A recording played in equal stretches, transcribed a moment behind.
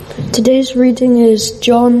Today's reading is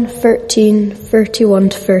John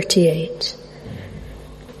 13:31-38.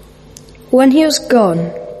 When he was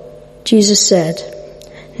gone, Jesus said,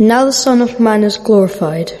 "Now the Son of Man is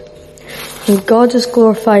glorified, and God is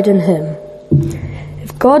glorified in him.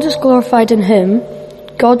 If God is glorified in him,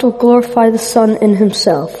 God will glorify the Son in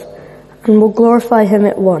himself, and will glorify him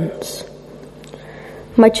at once.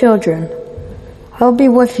 My children, I'll be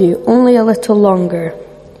with you only a little longer.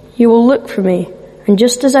 You will look for me, and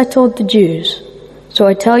just as I told the Jews, so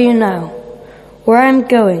I tell you now, where I am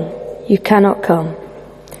going, you cannot come.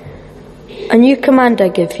 A new command I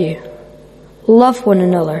give you, love one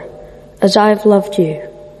another as I have loved you,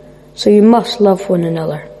 so you must love one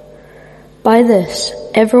another. By this,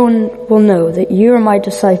 everyone will know that you are my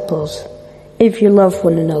disciples, if you love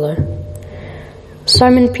one another."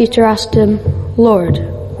 Simon Peter asked him, "Lord,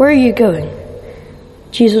 where are you going?"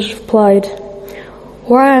 Jesus replied,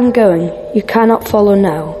 "Where I am going, you cannot follow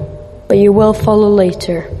now, but you will follow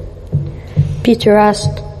later." Peter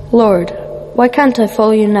asked, "Lord, why can't I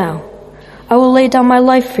follow you now? I will lay down my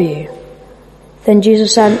life for you." Then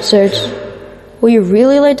Jesus answered, "Will you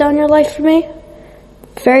really lay down your life for me?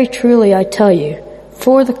 Very truly I tell you,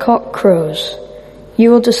 before the cock crows,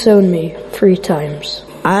 you will disown me 3 times.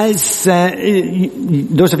 As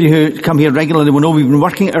those of you who come here regularly will know, we've been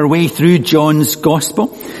working our way through John's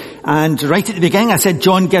Gospel. And right at the beginning I said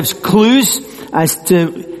John gives clues as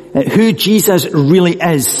to who Jesus really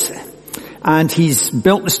is. And he's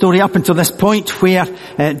built the story up until this point where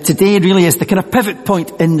today really is the kind of pivot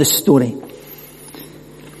point in the story.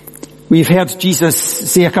 We've heard Jesus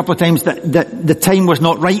say a couple of times that the time was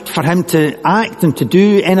not right for him to act and to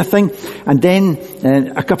do anything. And then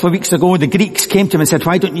a couple of weeks ago the Greeks came to him and said,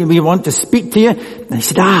 "Why don't we want to speak to you?" And he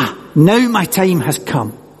said, "Now my time has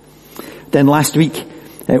come." Then last week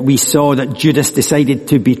we saw that Judas decided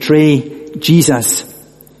to betray Jesus.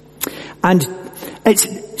 And it's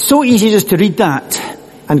so easy just to read that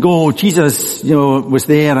and go, Jesus, was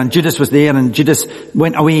there and Judas was there and Judas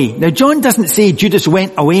went away. Now John doesn't say Judas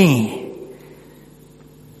went away.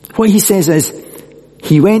 What he says is,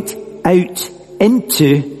 he went out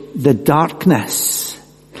into the darkness.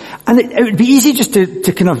 And it would be easy just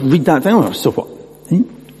to kind of read that down. Oh, so what?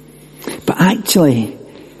 But actually,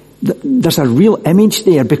 there's a real image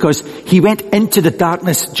there, because he went into the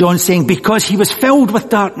darkness, John's saying, because he was filled with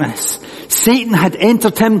darkness. Satan had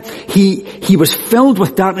entered him. He was filled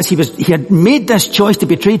with darkness. He had made this choice to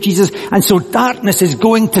betray Jesus, and so darkness is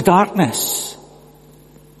going to darkness.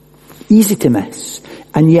 Easy to miss,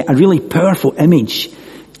 and yet a really powerful image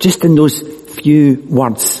just in those few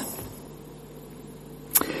words.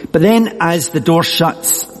 But then as the door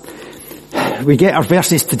shuts, we get our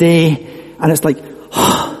verses today, and it's like,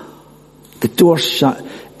 the door's shut,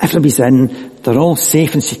 everybody's in, they're all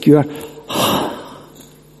safe and secure.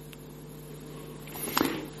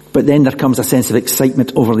 But then there comes a sense of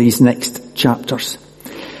excitement over these next chapters.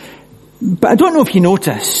 But I don't know if you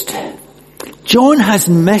noticed, John has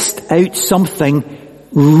missed out something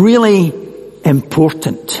really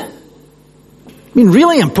important. I mean,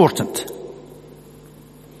 really important.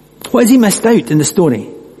 What has he missed out in the story?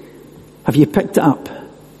 Have you picked it up?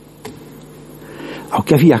 I'll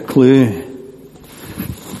give you a clue.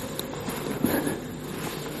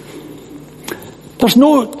 There's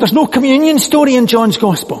no communion story in John's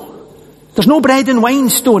Gospel. There's no bread and wine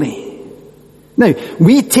story. Now,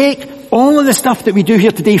 we take all of the stuff that we do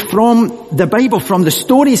here today from the Bible, from the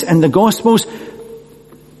stories in the Gospels.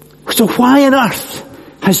 So why on earth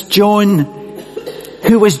has John,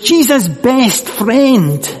 who was Jesus' best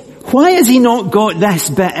friend, why has he not got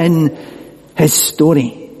this bit in his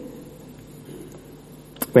story?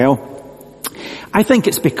 Well, I think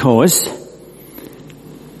it's because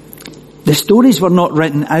the stories were not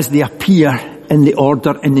written as they appear in the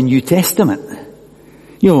order in the New Testament.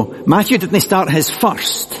 Matthew didn't start his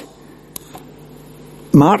first.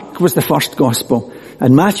 Mark was the first gospel,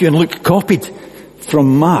 and Matthew and Luke copied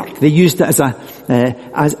from Mark. They used it as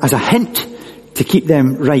a hint to keep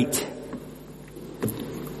them right.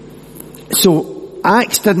 So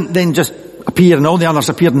Acts didn't then just appear and all the others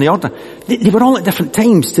appeared in the order. They were all at different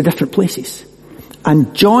times to different places.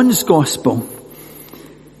 And John's Gospel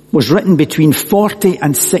was written between 40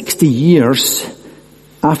 and 60 years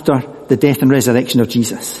after the death and resurrection of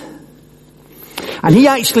Jesus. And he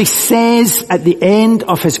actually says at the end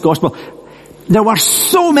of his Gospel, there were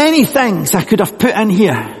so many things I could have put in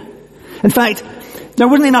here. In fact, there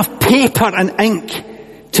wasn't enough paper and ink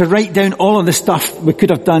to write down all of the stuff we could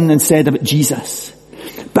have done and said about Jesus.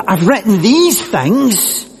 But I've written these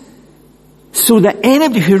things so that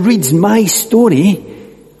anybody who reads my story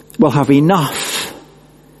will have enough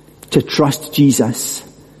to trust Jesus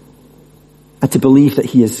and to believe that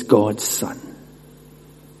he is God's son.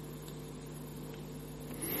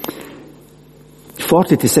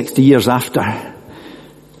 40 to 60 years after,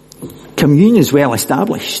 communion is well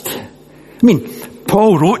established. I mean,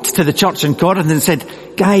 Paul wrote to the church in Corinth and said,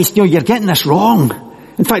 guys, you're getting this wrong.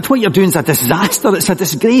 In fact, what you're doing is a disaster. It's a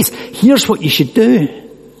disgrace. Here's what you should do.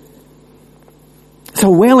 It's a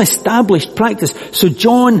well-established practice. So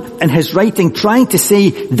John, in his writing, trying to say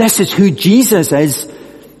this is who Jesus is,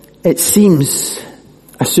 it seems,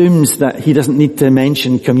 assumes that he doesn't need to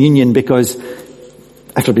mention communion because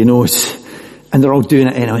everybody knows, and they're all doing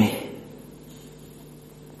it anyway.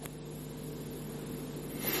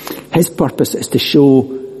 His purpose is to show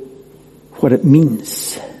what it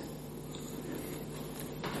means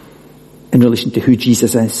in relation to who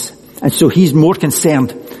Jesus is. And so he's more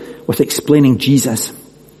concerned with explaining Jesus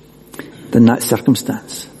than that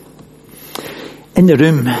circumstance. In the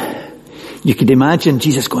room, you could imagine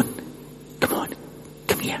Jesus going, come on,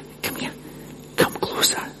 come here, come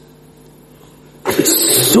closer.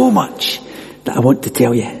 There's so much that I want to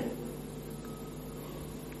tell you.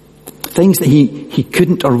 Things that he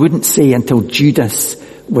couldn't or wouldn't say until Judas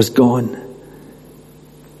was gone.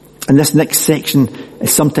 And this next section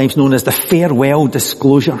is sometimes known as the farewell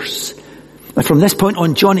disclosures. And from this point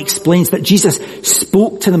on, John explains that Jesus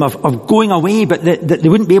spoke to them of going away, but that they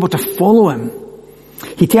wouldn't be able to follow him.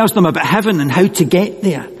 He tells them about heaven and how to get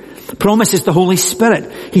there. Promises the Holy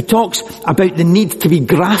Spirit. He talks about the need to be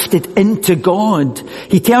grafted into God.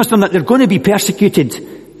 He tells them that they're going to be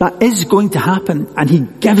persecuted. That is going to happen. And he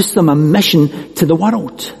gives them a mission to the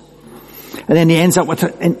world. And then he ends up with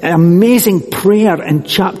an amazing prayer in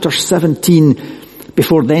chapter 17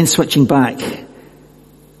 before then switching back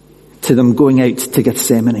to them going out to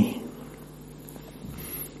Gethsemane.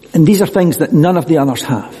 And these are things that none of the others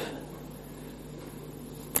have.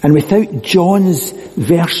 And without John's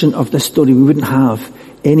version of the story, we wouldn't have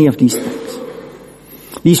any of these things.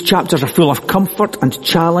 These chapters are full of comfort and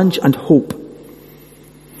challenge and hope.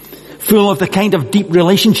 Full of the kind of deep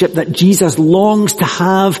relationship that Jesus longs to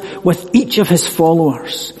have with each of his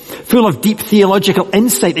followers. Full of deep theological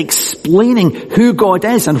insight explaining who God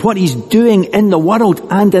is and what he's doing in the world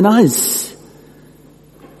and in us.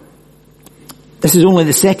 This is only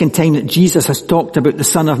the second time that Jesus has talked about the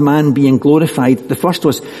Son of Man being glorified. The first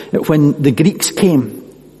was when the Greeks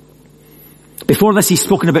came. Before this, he's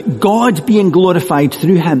spoken about God being glorified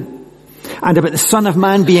through him and about the Son of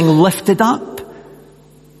Man being lifted up.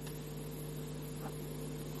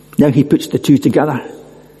 Now he puts the two together.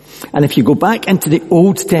 And if you go back into the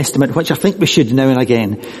Old Testament, which I think we should now and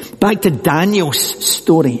again, back to Daniel's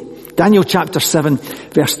story, Daniel chapter 7,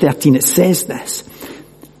 verse 13, it says this.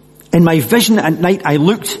 In my vision at night I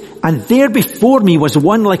looked, and there before me was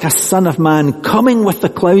one like a son of man coming with the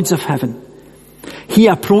clouds of heaven. He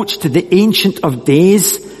approached to the Ancient of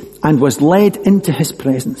Days and was led into his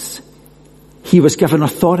presence. He was given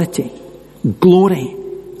authority, glory,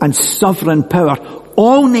 and sovereign power.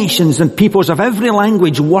 All nations and peoples of every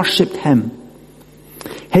language worshipped him.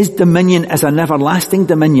 His dominion is an everlasting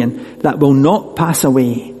dominion that will not pass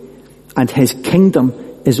away, and his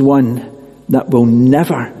kingdom is one that will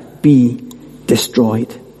never be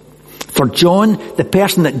destroyed. For John, the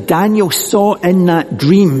person that Daniel saw in that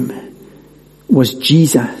dream was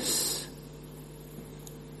Jesus.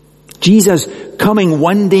 Jesus coming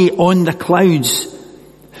one day on the clouds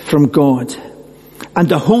from God. And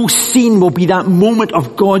the whole scene will be that moment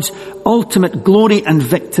of God's ultimate glory and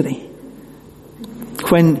victory.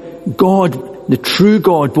 When God, the true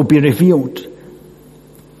God, will be revealed.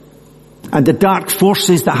 And the dark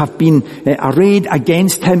forces that have been arrayed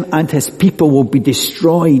against him and his people will be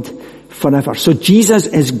destroyed forever. So Jesus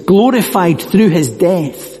is glorified through his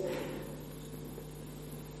death.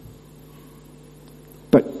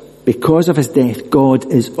 But because of his death, God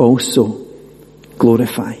is also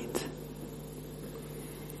glorified.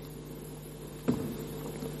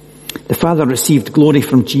 The Father received glory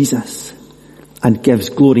from Jesus and gives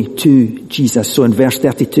glory to Jesus. So in verse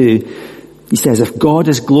 32, he says, if God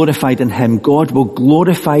is glorified in him, God will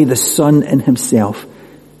glorify the Son in himself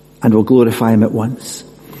and will glorify him at once.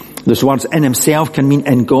 Those words in himself can mean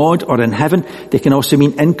in God or in heaven. They can also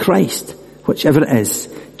mean in Christ, whichever it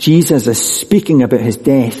is. Jesus is speaking about his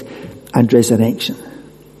death and resurrection.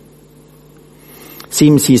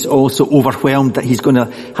 Seems he's also overwhelmed that he's going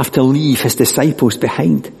to have to leave his disciples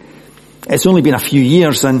behind. It's only been a few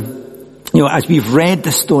years, and, as we've read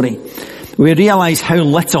the story, we realize how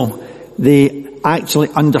little they actually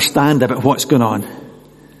understand about what's going on.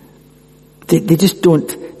 They just don't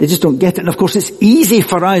get it. And of course it's easy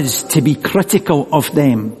for us to be critical of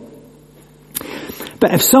them.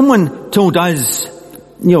 But if someone told us,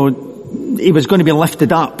 he was going to be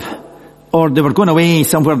lifted up, or they were going away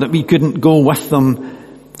somewhere that we couldn't go with them,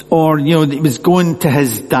 or, he was going to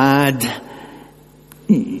his dad,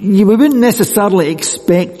 we wouldn't necessarily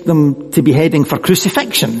expect them to be heading for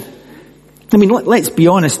crucifixion. I mean, let's be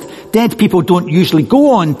honest, dead people don't usually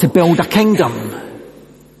go on to build a kingdom.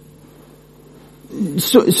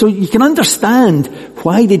 So you can understand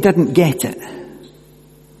why they didn't get it.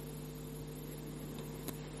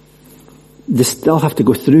 They still have to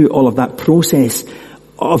go through all of that process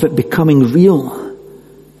of it becoming real.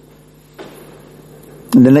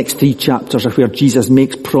 And the next 3 chapters are where Jesus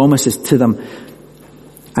makes promises to them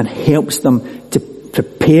and helps them to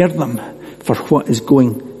prepare them for what is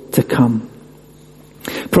going to come.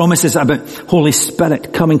 Promises about Holy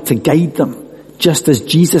Spirit coming to guide them, just as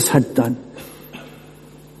Jesus had done.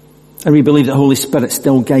 And we believe that Holy Spirit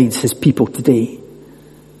still guides his people today.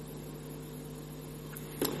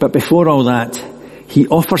 But before all that, he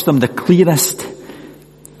offers them the clearest,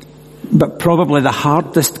 but probably the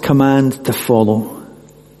hardest command to follow.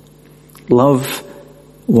 Love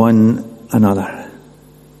one another.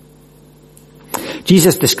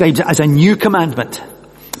 Jesus describes it as a new commandment.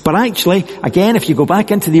 But actually, again, if you go back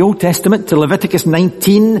into the Old Testament to Leviticus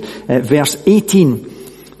 19, verse 18,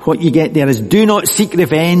 what you get there is, do not seek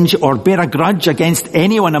revenge or bear a grudge against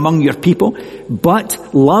anyone among your people,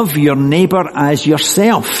 but love your neighbor as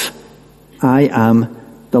yourself. I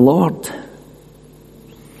am the Lord.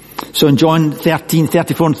 So in John 13,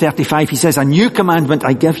 34 and 35, he says, a new commandment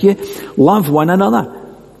I give you, love one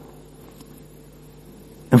another.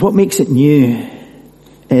 And what makes it new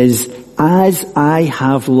is, as I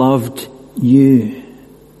have loved you,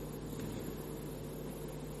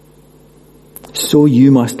 so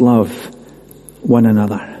you must love one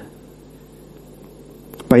another.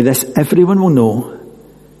 By this everyone will know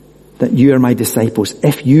that you are my disciples,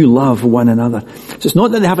 if you love one another. So it's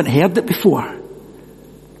not that they haven't heard it before.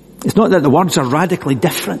 It's not that the words are radically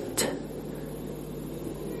different.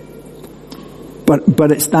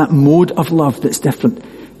 But it's that mode of love that's different.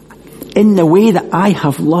 In the way that I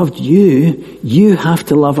have loved you, you have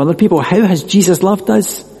to love other people. How has Jesus loved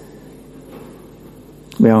us?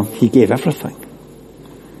 Well, he gave everything.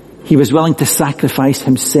 He was willing to sacrifice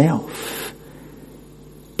himself.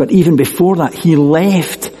 But even before that, he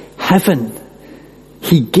left heaven.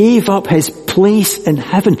 He gave up his place in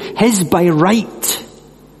heaven, his by right,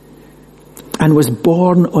 and was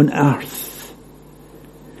born on earth.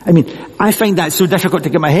 I mean, I find that so difficult to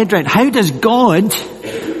get my head around. How does God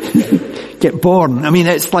get born? I mean,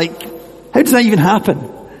 it's like, how does that even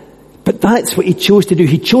happen? But that's what he chose to do.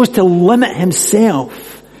 He chose to limit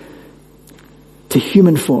himself to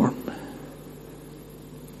human form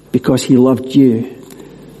because he loved you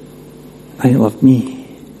and he loved me.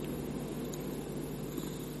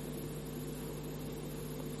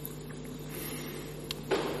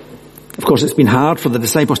 Of course, it's been hard for the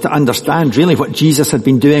disciples to understand really what Jesus had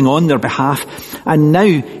been doing on their behalf. And now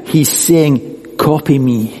he's saying, copy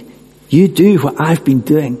me. You do what I've been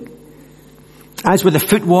doing. As with the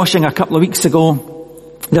foot washing a couple of weeks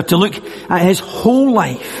ago, they're to look at his whole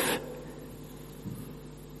life.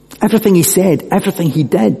 Everything he said, everything he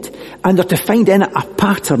did. And they're to find in it a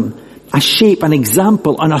pattern, a shape, an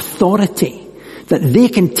example, an authority that they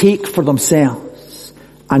can take for themselves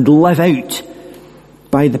and live out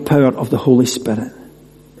by the power of the Holy Spirit.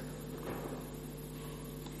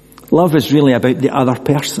 Love is really about the other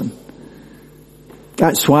person.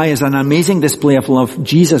 That's why, as an amazing display of love,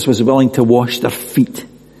 Jesus was willing to wash their feet.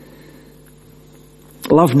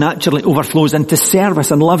 Love naturally overflows into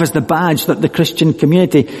service, and love is the badge that the Christian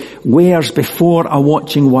community wears before a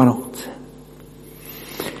watching world.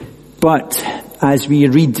 But as we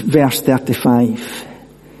read verse 35,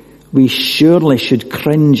 we surely should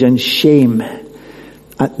cringe in shame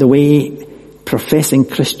at the way professing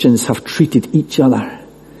Christians have treated each other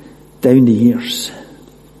down the years.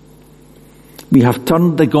 We have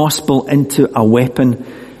turned the gospel into a weapon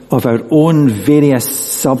of our own various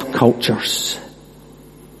subcultures.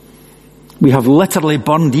 We have literally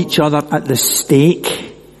burned each other at the stake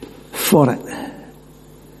for it.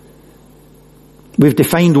 We've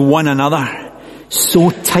defined one another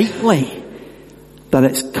so tightly that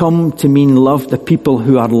it's come to mean love the people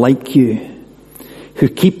who are like you, who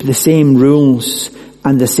keep the same rules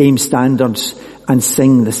and the same standards and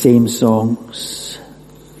sing the same songs.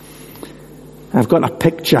 I've got a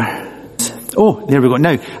picture. Oh, there we go.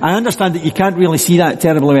 Now, I understand that you can't really see that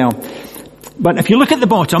terribly well. But if you look at the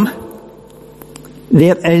bottom,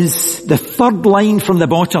 there is the third line from the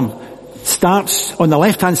bottom. Starts on the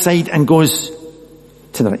left-hand side and goes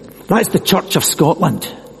to the right. That's the Church of Scotland.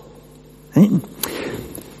 Right?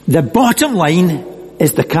 The bottom line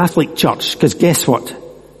is the Catholic Church, because guess what?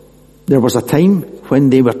 There was a time when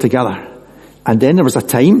they were together, and then there was a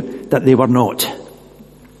time that they were not.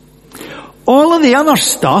 All of the other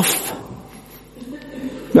stuff,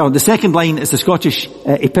 well, the second line is the Scottish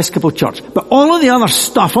Episcopal Church, but all of the other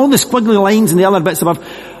stuff, all the squiggly lines and the other bits above,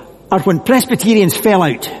 are when Presbyterians fell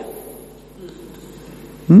out.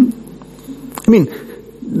 I mean,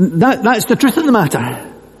 that's the truth of the matter.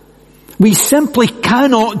 We simply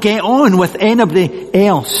cannot get on with anybody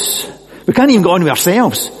else. We can't even get on with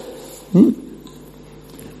ourselves.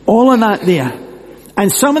 All of that there.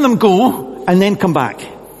 And some of them go and then come back.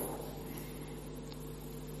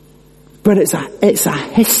 But it's a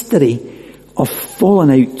history of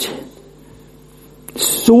falling out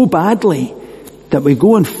so badly that we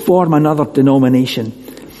go and form another denomination.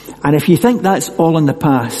 And if you think that's all in the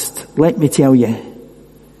past, let me tell you,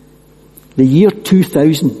 the year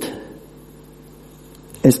 2000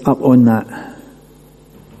 is up on that.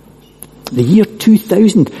 The year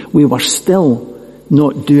 2000, we were still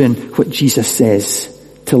not doing what Jesus says,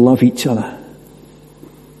 to love each other.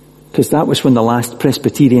 Because that was when the last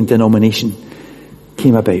Presbyterian denomination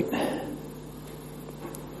came about.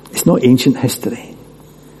 It's not ancient history.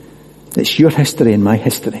 It's your history and my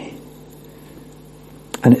history.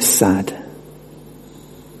 And it's sad.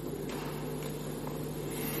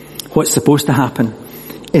 What's supposed to happen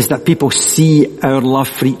is that people see our love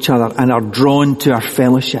for each other and are drawn to our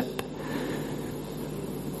fellowship.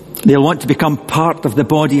 They'll want to become part of the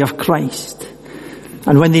body of Christ.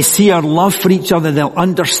 And when they see our love for each other, they'll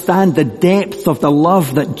understand the depth of the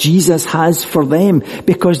love that Jesus has for them,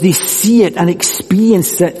 because they see it and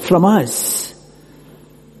experience it from us.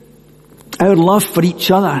 Our love for each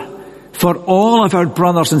other, for all of our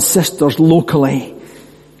brothers and sisters locally,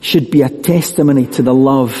 should be a testimony to the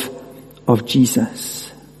love of Jesus.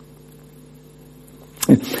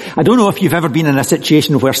 I don't know if you've ever been in a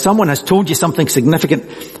situation where someone has told you something significant,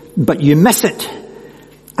 but you miss it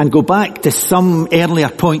and go back to some earlier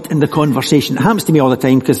point in the conversation. It happens to me all the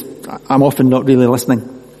time because I'm often not really listening.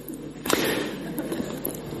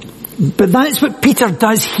 But that's what Peter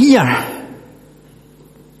does here.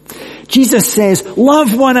 Jesus says,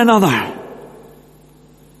 love one another.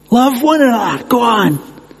 Love one another. Go on.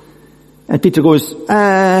 And Peter goes,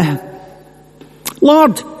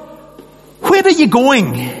 Lord, where are you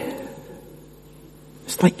going?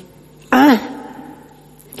 It's like,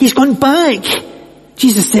 he's gone back.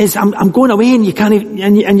 Jesus says, I'm going away and you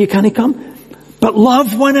can't come. But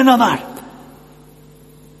love one another.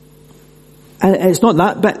 And it's not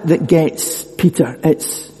that bit that gets Peter.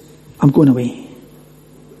 It's, I'm going away.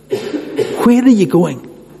 Where are you going?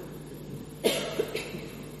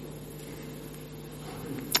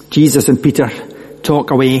 Jesus and Peter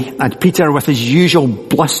talk away, and Peter, with his usual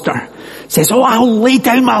bluster, says, oh, I'll lay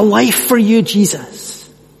down my life for you, Jesus.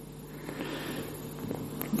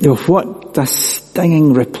 Oh, what a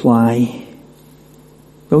stinging reply.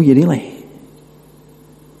 Will you really?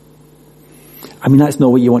 I mean, that's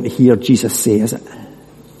not what you want to hear Jesus say, is it?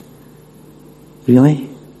 Really?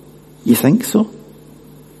 You think so?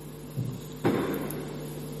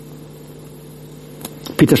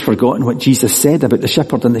 Peter's forgotten what Jesus said about the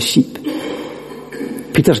shepherd and the sheep.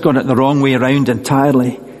 Peter's got it the wrong way around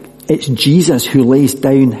entirely. It's Jesus who lays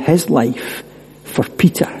down his life for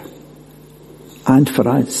Peter and for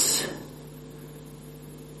us.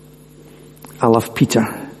 I love Peter.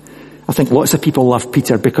 I think lots of people love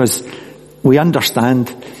Peter because we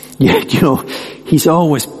understand, you know, he's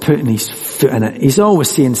always putting his foot in it. He's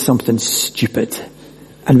always saying something stupid.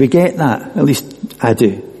 And we get that. At least I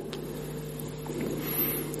do.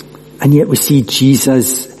 And yet we see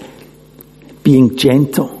Jesus being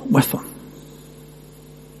gentle with him.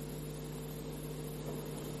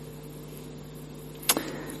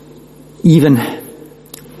 Even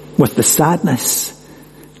with the sadness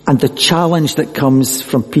and the challenge that comes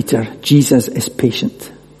from Peter, Jesus is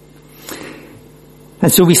patient.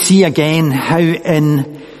 And so we see again how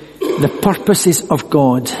in the purposes of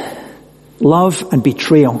God, love and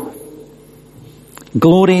betrayal,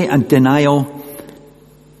 glory and denial,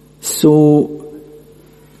 so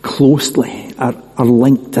closely are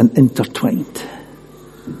linked and intertwined.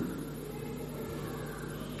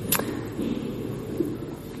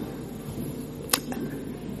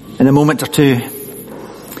 In a moment or two,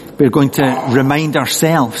 we're going to remind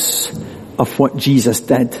ourselves of what Jesus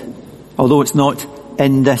did, although it's not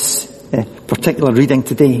in this particular reading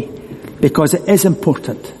today, because it is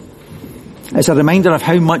important. It's a reminder of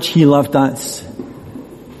how much he loved us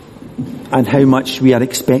and how much we are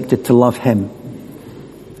expected to love him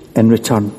in return.